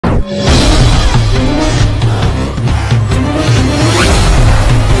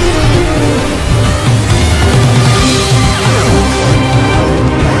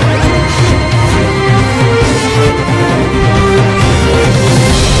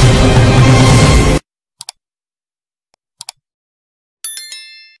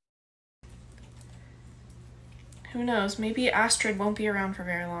Who knows? Maybe Astrid won't be around for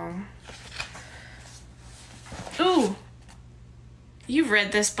very long. Ooh! You've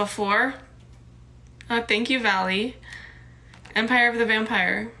read this before. Thank you, Valley. Empire of the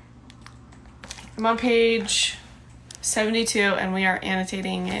Vampire. I'm on page 72 and we are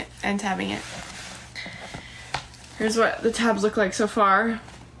annotating it and tabbing it. Here's what the tabs look like so far.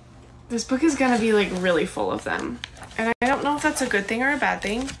 This book is gonna be like really full of them. And I don't know if that's a good thing or a bad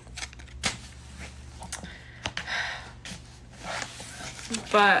thing.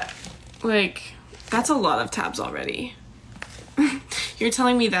 But like, that's a lot of tabs already. You're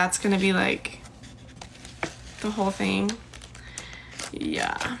telling me that's gonna be like the whole thing?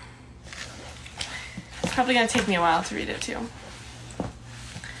 Yeah. It's probably gonna take me a while to read it too.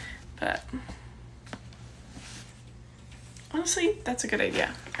 But honestly, that's a good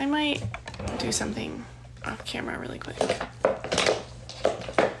idea. I might do something off camera really quick.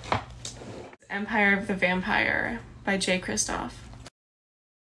 Empire of the Vampire by J. Kristoff.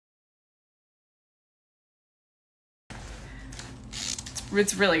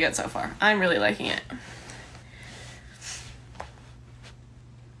 It's really good so far. I'm really liking it.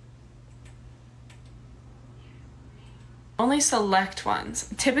 Only select ones.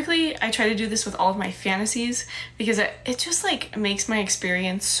 Typically, I try to do this with all of my fantasies because it just like makes my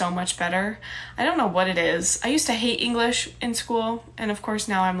experience so much better. I don't know what it is. I used to hate English in school, and of course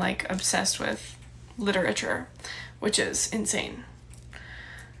now I'm like obsessed with literature, which is insane.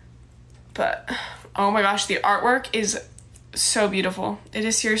 But oh my gosh, the artwork is so beautiful. It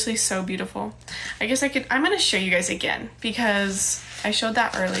is seriously so beautiful. I guess I'm gonna show you guys again because I showed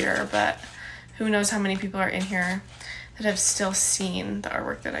that earlier, but who knows how many people are in here that have still seen the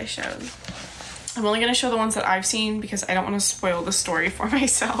artwork that I showed. I'm only gonna show the ones that I've seen because I don't want to spoil the story for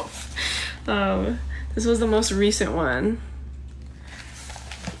myself. This was the most recent one.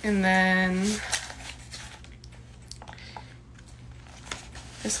 And then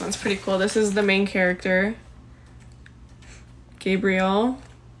this one's pretty cool. This is the main character, Gabriel,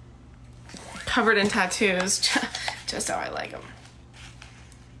 covered in tattoos, just how I like them.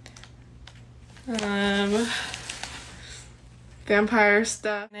 Vampire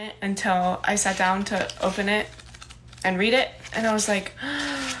stuff until I sat down to open it and read it, and I was like,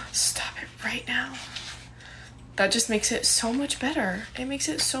 stop it right now. That just makes it so much better. It makes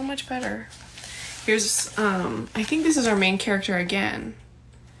it so much better. Here's, I think this is our main character again.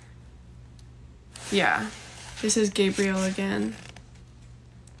 Yeah, this is Gabriel again.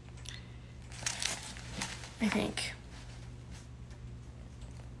 I think.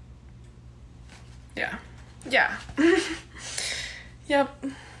 Yeah. Yeah. Yep.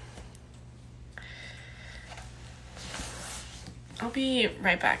 I'll be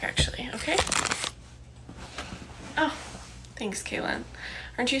right back actually, okay? Oh, thanks, Kaylin.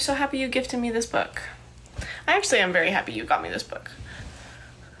 Aren't you so happy you gifted me this book? I actually am very happy you got me this book.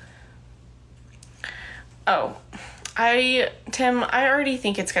 Oh, Tim, I already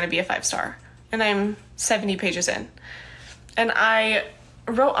think it's gonna be a 5-star, and I'm 70 pages in. And I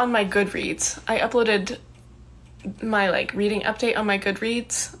wrote on my Goodreads, I uploaded my like reading update on my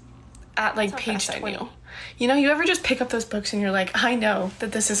Goodreads at like page 20. You know, you ever just pick up those books and you're like, I know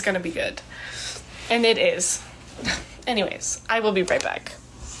that this is gonna be good. And it is. Anyways, I will be right back.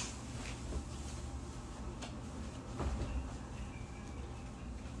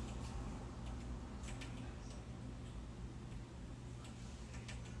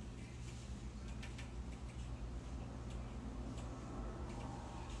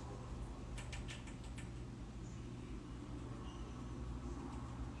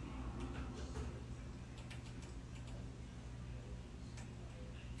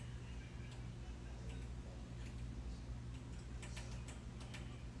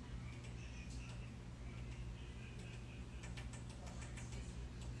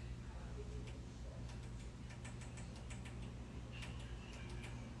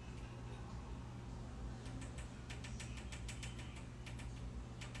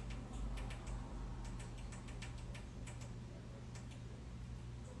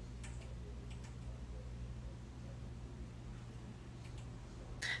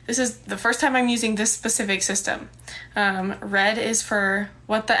 This is the first time I'm using this specific system. Red is for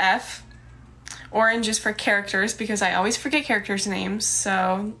what the F. Orange is for characters because I always forget characters' names.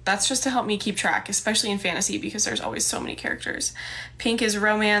 So that's just to help me keep track, especially in fantasy because there's always so many characters. Pink is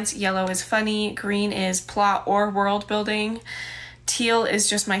romance, yellow is funny, green is plot or world building. Teal is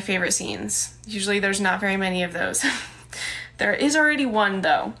just my favorite scenes. Usually there's not very many of those. There is already one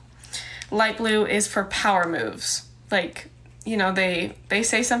though. Light blue is for power moves. Like, you know, they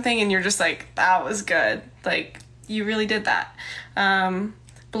say something and you're just like, that was good. Like, you really did that.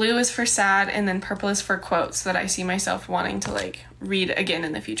 Blue is for sad, and then purple is for quotes that I see myself wanting to like read again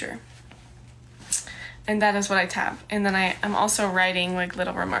in the future. And that is what I tab. And then I'm also writing like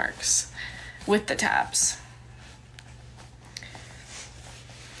little remarks with the tabs.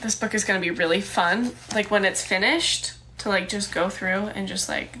 This book is going to be really fun, like when it's finished, to like just go through and just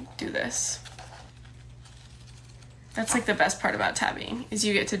like do this. That's like the best part about tabbing, is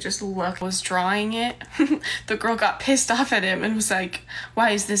you get to just look. I was drawing it. The girl got pissed off at him and was like, why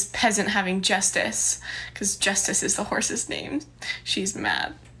is this peasant having Justice? Because Justice is the horse's name. She's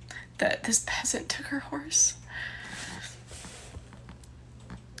mad that this peasant took her horse.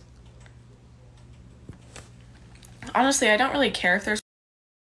 Honestly, I don't really care if there's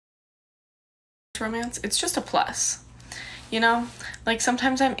romance. It's just a plus. You know? Like,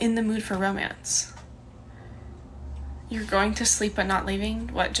 sometimes I'm in the mood for romance. You're going to sleep but not leaving?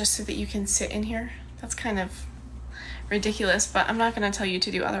 What, just so that you can sit in here? That's kind of ridiculous, but I'm not going to tell you to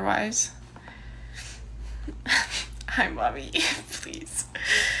do otherwise. Hi, Mommy. Please.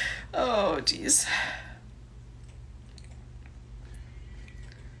 Oh, jeez.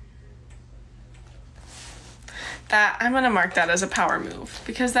 That, I'm going to mark that as a power move,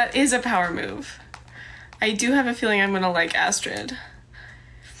 because that is a power move. I do have a feeling I'm going to like Astrid.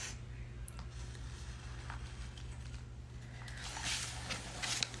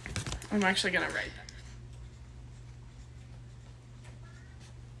 I'm actually going to write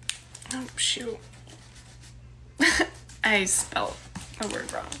that. Oh, shoot. I spelled a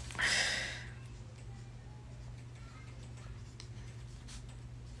word wrong.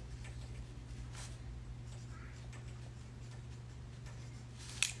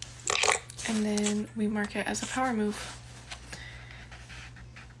 And then we mark it as a power move.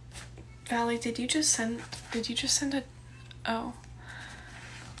 Valley, did you just send a, oh.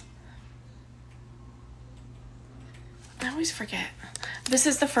 I always forget. This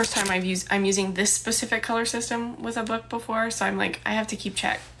is the first time I'm using this specific color system with a book before, so I'm like, I have to keep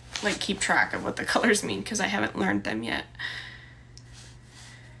track of what the colors mean, because I haven't learned them yet.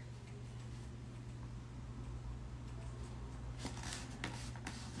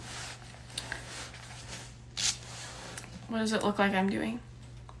 What does it look like I'm doing?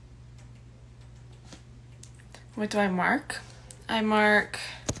 What do I mark? I mark,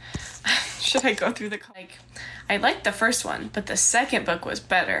 should I go through the, like, I liked the first one, but the second book was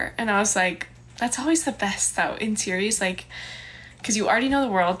better. And I was like, that's always the best though in series, like, because you already know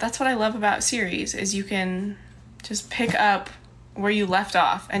the world. That's what I love about series, is you can just pick up where you left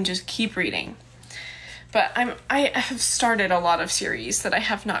off and just keep reading. But I have started a lot of series that I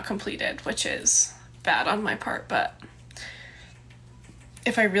have not completed, which is bad on my part, but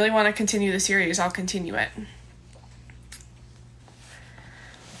if I really want to continue the series, I'll continue it.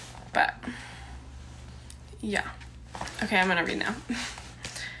 But yeah. Okay, I'm gonna read now.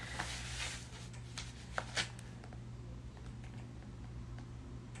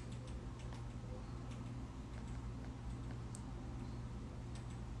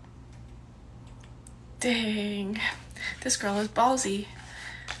 Dang, this girl is ballsy.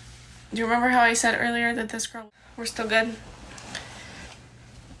 Do you remember how I said earlier that this girl, we're still good?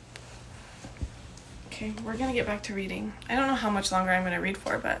 Okay, we're gonna get back to reading. I don't know how much longer I'm gonna read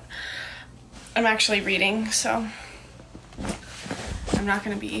for, but I'm actually reading, so I'm not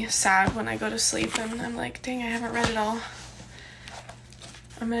gonna be sad when I go to sleep and I'm like, dang, I haven't read it all.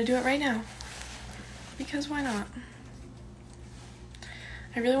 I'm gonna do it right now, because why not?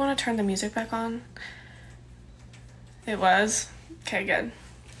 I really want to turn the music back on. It was? Okay, good.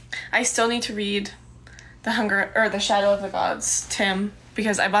 I still need to read The Shadow of the Gods, Tim,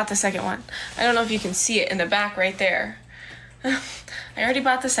 because I bought the second one. I don't know if you can see it in the back right there. I already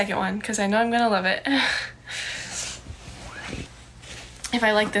bought the second one because I know I'm gonna love it. If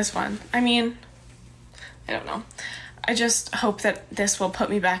I like this one. I mean, I don't know. I just hope that this will put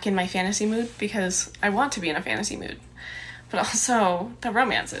me back in my fantasy mood, because I want to be in a fantasy mood. But also, the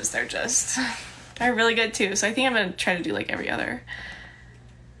romances, they're really good too. So I think I'm gonna try to do like every other.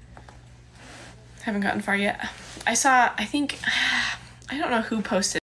 Haven't gotten far yet. I don't know who posted